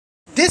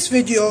This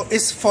video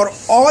is for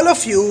all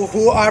of you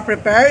who are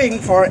preparing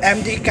for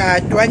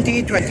mdcat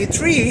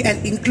 2023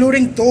 and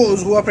including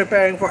those who are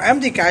preparing for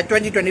mdcat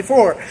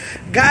 2024.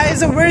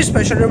 Guys, a very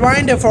special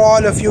reminder for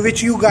all of you,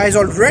 which you guys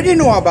already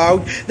know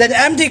about, that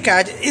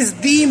mdcat is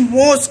the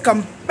most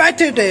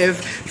competitive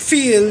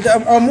field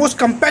or most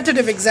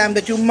competitive exam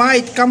that you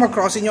might come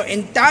across in your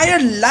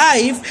entire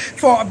life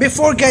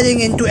before getting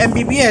into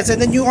MBBS, and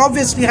then you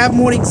obviously have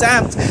more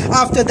exams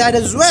after that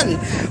as well.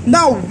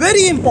 Now,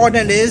 very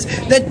important is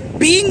that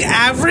being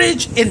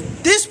average in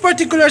this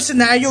particular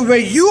scenario, where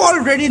you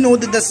already know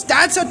that the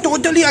stats are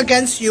totally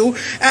against you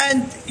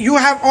and you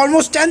have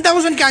almost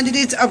 10,000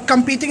 candidates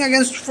competing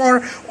against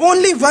for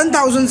only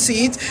 1,000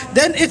 seats,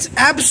 then it's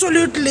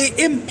absolutely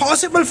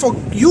impossible for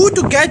you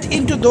to get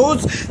into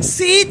those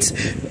seats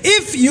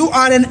if you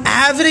are an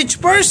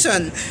average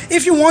person.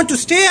 If you want to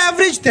stay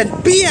average,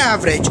 then be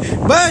average.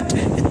 But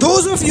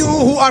those of you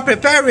who are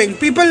preparing,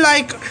 people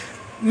like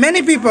many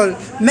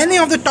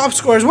of the top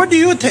scorers, what do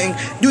you think?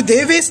 Do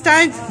they waste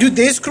time? Do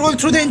they scroll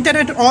through the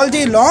internet all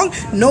day long?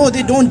 No,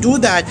 they don't do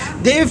that.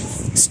 They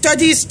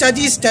study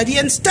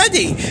and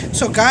study.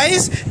 So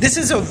guys, this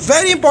is a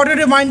very important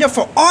reminder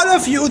for all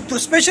of you,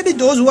 especially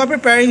those who are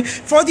preparing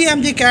for the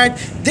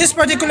MDCAT this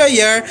particular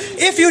year.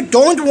 If you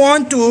don't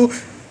want to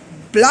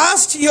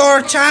blast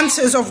your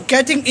chances of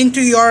getting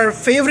into your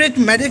favorite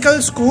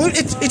medical school,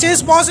 it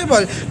is possible.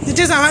 It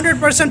is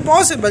 100%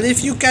 possible.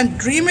 If you can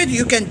dream it,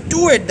 you can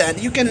do it, then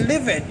you can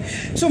live it.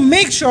 So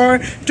make sure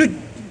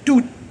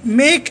to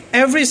make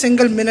every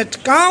single minute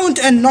count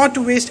and not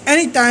to waste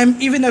any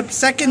time. Even a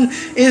second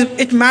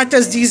it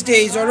matters these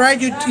days. All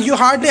right, you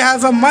hardly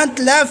have a month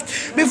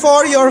left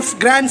before your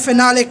grand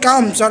finale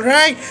comes. All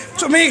right,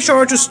 so make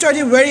sure to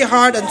study very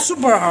hard and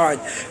super hard.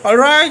 All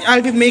right,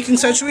 I'll be making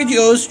such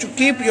videos to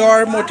keep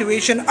your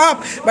motivation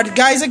up. But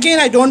guys, again,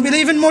 I don't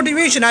believe in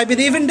motivation, I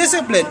believe in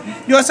discipline.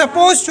 You are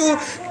supposed to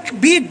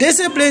be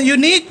disciplined. You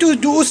need to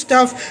do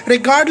stuff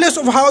regardless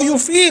of how you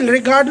feel,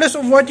 regardless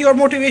of what your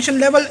motivation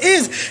level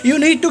is. You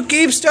need to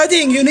keep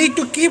studying. You need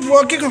to keep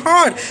working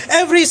hard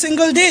every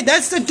single day.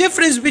 That's the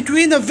difference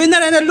between a winner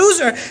and a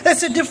loser.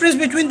 That's the difference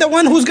between the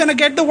one who's gonna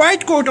get the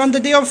white coat on the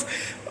day of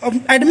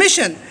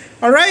admission.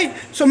 All right,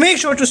 so make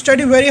sure to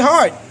study very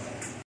hard.